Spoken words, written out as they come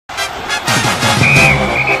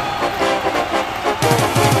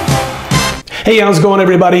Hey, how's it going,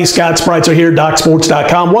 everybody? Scott Spreitzer here,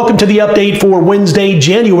 DocSports.com. Welcome to the update for Wednesday,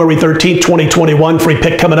 January 13th, 2021. Free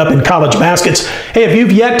pick coming up in college baskets. Hey, if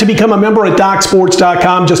you've yet to become a member at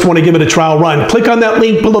DocSports.com, just want to give it a trial run, click on that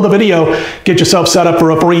link below the video. Get yourself set up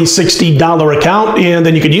for a free $60 account, and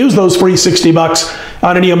then you can use those free $60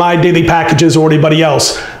 on any of my daily packages or anybody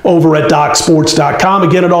else over at DocSports.com.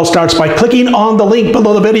 Again, it all starts by clicking on the link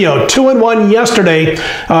below the video. 2-1 yesterday.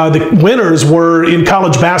 The winners were in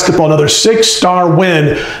college basketball, another six-star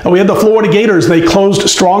win. We had the Florida Gators. They closed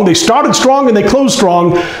strong. They started strong and they closed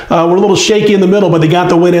strong. We're a little shaky in the middle, but they got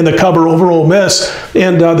the win and the cover over Ole Miss.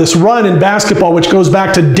 And this run in basketball, which goes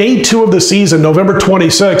back to day 2 of the season, November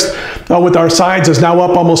 26th, with our sides, is now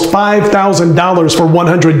up almost $5,000 for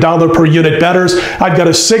 $100 per unit bettors. I've got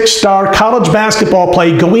a 6-star college basketball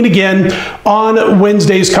play going again on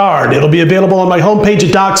Wednesday's card. It'll be available on my homepage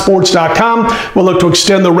at DocSports.com. We'll look to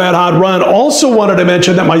extend the red hot run. Also wanted to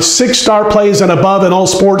mention that my 6-star plays and above in all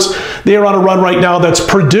sports, they are on a run right now that's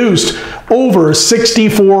produced over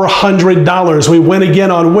 $6,400. We win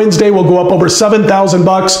again on Wednesday. We'll go up over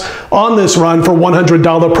 $7,000 on this run for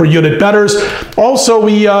 $100 per unit bettors. Also,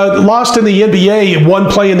 we lost in the NBA. One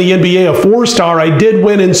play in the NBA, a 4-star. I did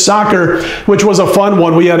win in soccer, which was a fun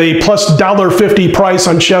one. We had a plus $1.50 price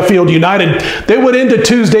on Sheffield United. They went into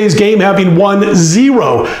Tuesday's game having won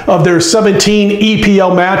 0 of their 17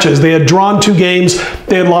 EPL matches. They had drawn 2 games.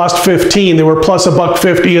 They had lost 15. They were plus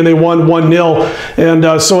 $1.50 and they won 1-0.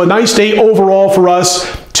 And so a nice day overall for us.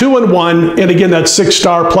 2-1, and again, that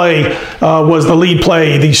 6-star play was the lead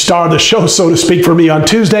play, the star of the show, so to speak, for me on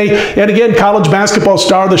Tuesday. And again, college basketball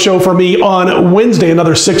star of the show for me on Wednesday,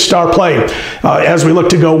 another 6-star play. As we look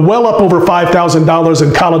to go well up over $5,000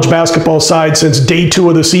 in college basketball side since day 2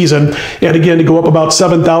 of the season, and again, to go up about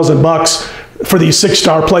 $7,000 for these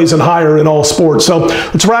 6-star plays and higher in all sports. So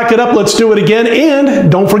let's rack it up. Let's do it again.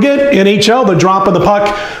 And don't forget, NHL, the drop of the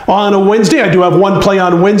puck on a Wednesday. I do have one play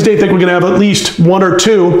on Wednesday. I think we're going to have at least 1 or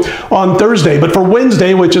 2 on Thursday. But for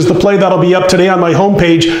Wednesday, which is the play that'll be up today on my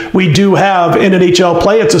homepage, we do have an NHL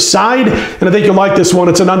play. It's a side, and I think you'll like this one.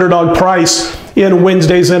 It's an underdog price in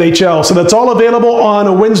Wednesday's NHL. So that's all available on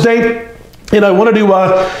a Wednesday. And I wanted to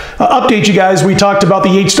update you guys. We talked about the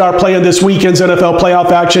 8-star play in this weekend's NFL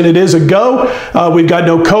playoff action. It is a go. We've got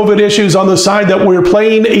no COVID issues on the side that we're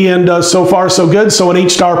playing, and so far so good. So an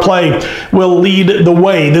 8-star play will lead the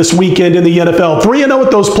way this weekend in the NFL. 3-0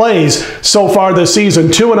 with those plays so far this season.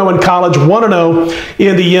 2-0 in college, 1-0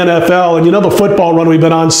 in the NFL. And you know the football run we've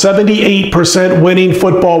been on, 78% winning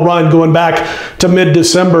football run going back to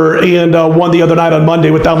mid-December, and won the other night on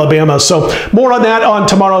Monday with Alabama. So more on that on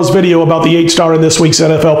tomorrow's video about the 8-star in this week's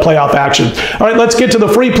NFL playoff action. All right, let's get to the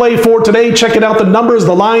free play for today. Checking out the numbers,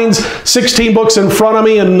 the lines, 16 books in front of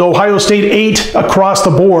me, and Ohio State 8 across the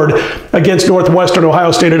board against Northwestern.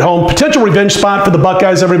 Ohio State at home. Potential revenge spot for the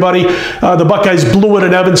Buckeyes, everybody. The Buckeyes blew it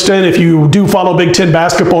in Evanston. If you do follow Big Ten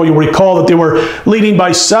basketball, you'll recall that they were leading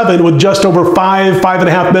by 7 with just over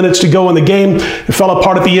 5.5 minutes to go in the game. It fell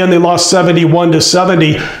apart at the end. They lost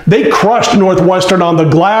 71-70. They crushed Northwestern on the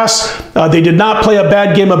glass. They did not play a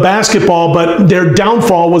bad game of basketball, but their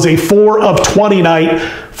downfall was a 4 of 20 night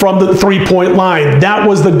from the 3-point line. That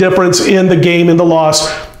was the difference in the game, in the loss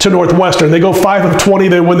to Northwestern. They go 5 of 20,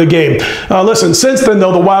 they win the game. Listen, since then,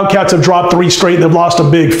 though, the Wildcats have dropped 3 straight. They've lost a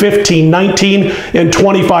big 15, 19, and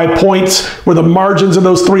 25 points were the margins of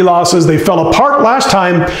those 3 losses. They fell apart last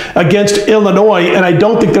time against Illinois, and I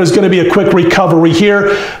don't think there's going to be a quick recovery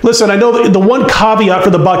here. Listen, I know the one caveat for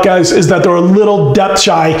the Buckeyes is that they're a little depth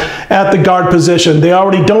shy at the guard position. They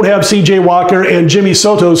already don't have C.J. Walker and Jimmy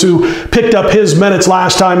Sotos, who picked up his minutes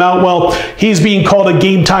last time out. Well, he's being called a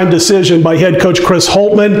game-time decision by head coach Chris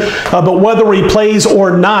Holtmann. But whether he plays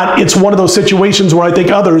or not, it's one of those situations where I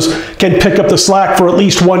think others can pick up the slack for at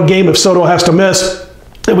least 1 game if Soto has to miss.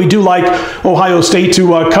 And we do like Ohio State to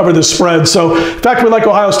cover the spread. So, in fact, we like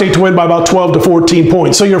Ohio State to win by about 12 to 14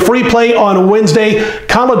 points. So your free play on Wednesday,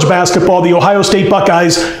 college basketball, the Ohio State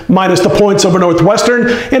Buckeyes minus the points over Northwestern.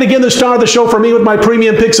 And again, the star of the show for me with my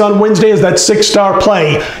premium picks on Wednesday is that 6-star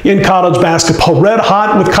play in college basketball. Red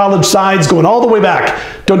hot with college sides going all the way back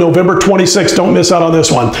to November 26th. Don't miss out on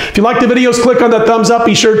this one. If you like the videos, click on that thumbs up.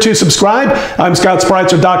 Be sure to subscribe. I'm Scott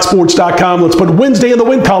Spreitzer, DocSports.com. Let's put Wednesday in the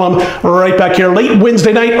win column right back here late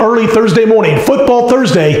Wednesday night, early Thursday morning. Football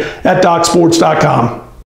Thursday at DocSports.com.